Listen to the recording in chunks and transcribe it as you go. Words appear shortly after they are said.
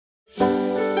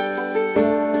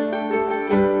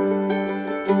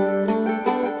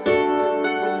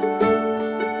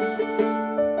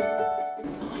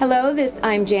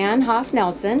I'm Jan Hoff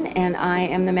Nelson, and I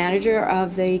am the manager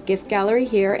of the gift gallery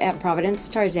here at Providence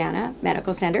Tarzana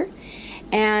Medical Center.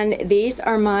 And these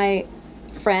are my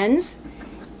friends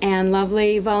and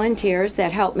lovely volunteers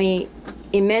that help me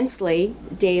immensely,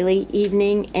 daily,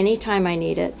 evening, anytime I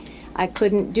need it. I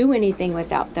couldn't do anything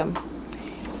without them.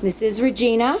 This is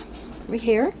Regina, over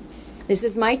here. This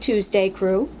is my Tuesday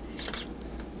crew,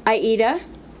 Aida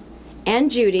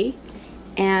and Judy,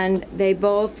 and they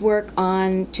both work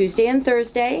on Tuesday and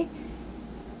Thursday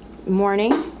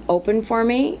morning, open for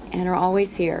me, and are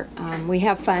always here. We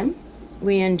have fun.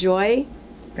 We enjoy.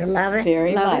 They love it.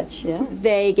 Very love much, it. yeah.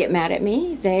 They get mad at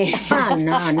me. They Oh,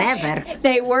 no, never.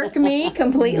 They work me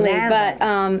completely, Never.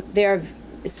 but they're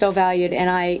so valued, and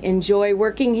I enjoy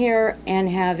working here and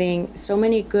having so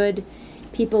many good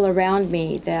people around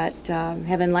me that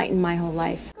have enlightened my whole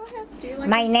life. Go ahead. Do you like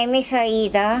My name is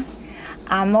Aida.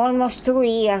 I'm almost 2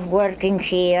 years working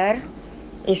here.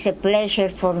 It's a pleasure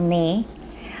for me.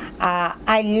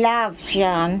 I love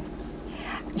Jan.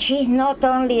 She's not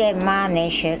only a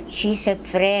manager, she's a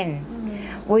friend.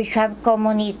 We have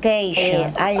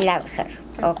communication. I love her,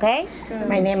 okay?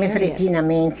 My name is Regina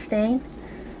Mainstein.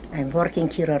 I'm working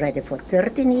here already for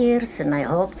 13 years, and I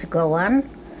hope to go on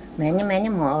many, many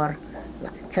more.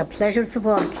 It's a pleasure to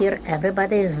work here.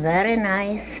 Everybody is very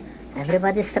nice.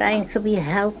 Everybody's trying to be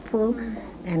helpful,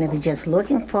 and we're just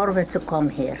looking forward to come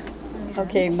here.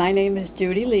 Okay, my name is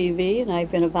Judy Levy, and I've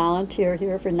been a volunteer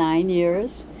here for 9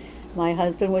 years. My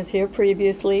husband was here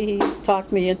previously. He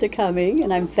talked me into coming,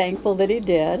 and I'm thankful that he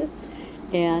did.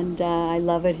 And I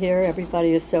love it here.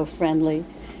 Everybody is so friendly.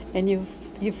 And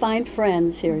you find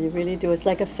friends here, you really do. It's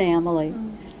like a family.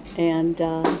 And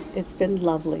it's been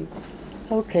lovely.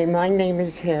 Okay, my name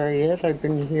is Harriet. I've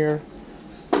been here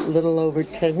a little over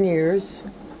 10 years.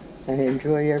 I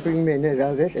enjoy every minute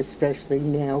of it, especially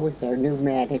now with our new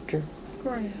manager.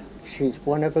 Great. She's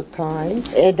one of a kind,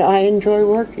 and I enjoy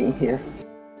working here.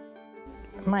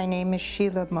 My name is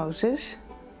Sheila Moses,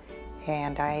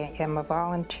 and I am a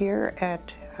volunteer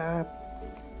at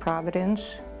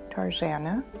Providence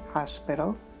Tarzana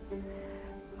Hospital.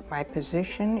 My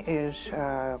position is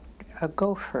a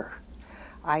gopher.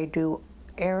 I do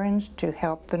errands to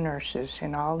help the nurses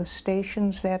in all the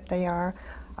stations that they are.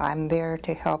 I'm there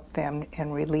to help them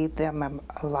and relieve them of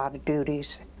a lot of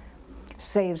duties.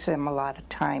 Saves them a lot of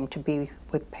time to be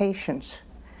with patients.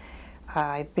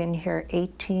 I've been here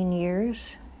 18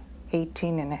 years,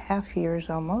 18 and a half years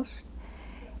almost,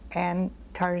 and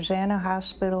Tarzana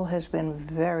Hospital has been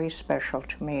very special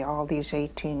to me all these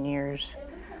 18 years.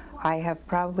 I have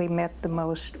probably met the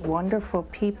most wonderful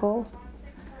people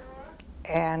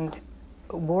and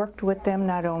worked with them,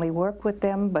 not only work with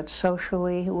them, but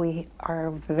socially we are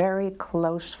a very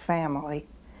close family.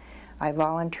 I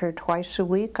volunteer twice a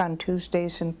week on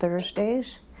Tuesdays and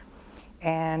Thursdays,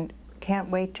 and can't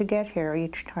wait to get here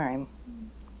each time.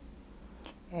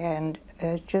 And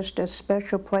it's just a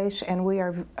special place, and we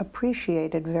are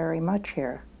appreciated very much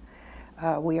here.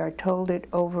 We are told it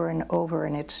over and over,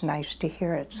 and it's nice to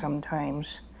hear it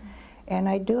sometimes. And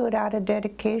I do it out of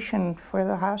dedication for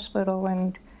the hospital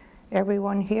and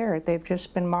everyone here. They've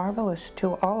just been marvelous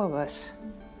to all of us.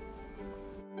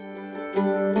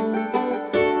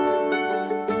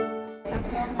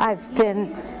 I've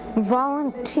been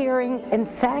volunteering. In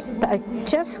fact, I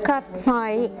just got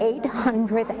my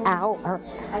 800-hour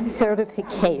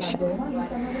certification,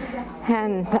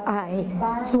 and I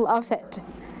love it.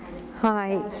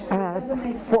 I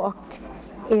walked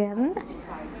in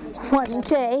one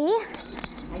day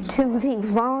to the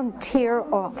volunteer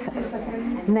office.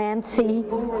 Nancy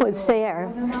was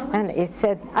there, and he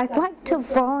said, "I'd like to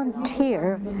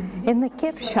volunteer in the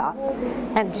gift shop."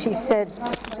 And she said,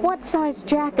 "What size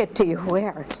jacket do you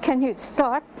wear? Can you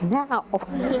start now?"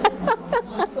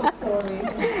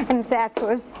 And that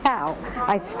was how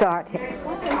I started.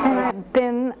 And I've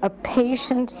been a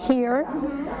patient here,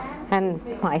 and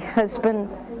my husband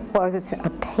was a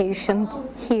patient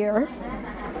here.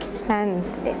 And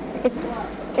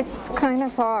it's kind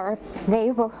of our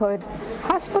neighborhood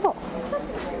hospital.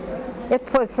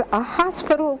 It was a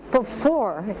hospital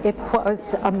before it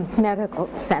was a medical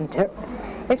center.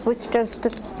 It was just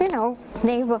a,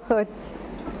 neighborhood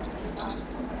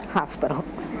hospital.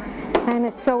 And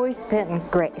it's always been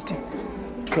great,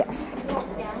 yes.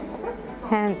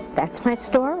 And that's my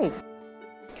story.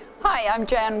 Hi, I'm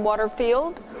Jan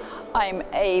Waterfield. I'm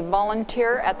a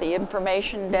volunteer at the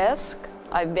information desk.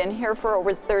 I've been here for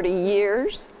over 30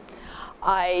 years.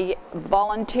 I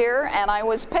volunteer and I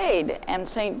was paid, and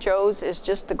St. Joe's is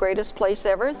just the greatest place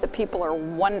ever. The people are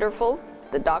wonderful.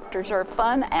 The doctors are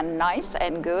fun and nice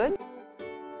and good.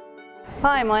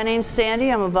 Hi, my name's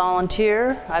Sandy. I'm a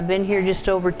volunteer. I've been here just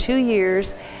over 2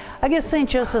 years. I guess St.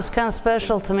 Joseph's kind of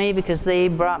special to me because they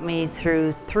brought me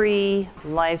through 3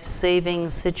 life-saving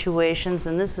situations,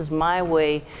 and this is my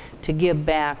way to give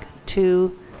back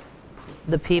to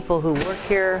the people who work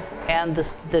here and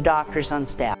the doctors on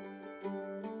staff.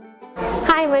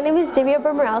 Hi, my name is Divya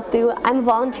Bermaralthu. I'm a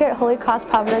volunteer at Holy Cross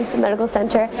Providence Medical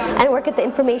Center and work at the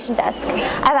information desk.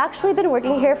 I've actually been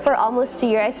working here for almost a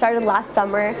year. I started last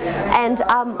summer, and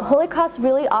Holy Cross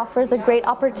really offers a great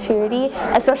opportunity,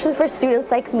 especially for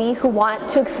students like me who want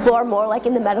to explore more like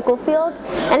in the medical field,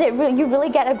 and you really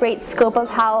get a great scope of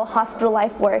how hospital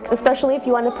life works, especially if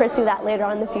you want to pursue that later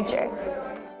on in the future.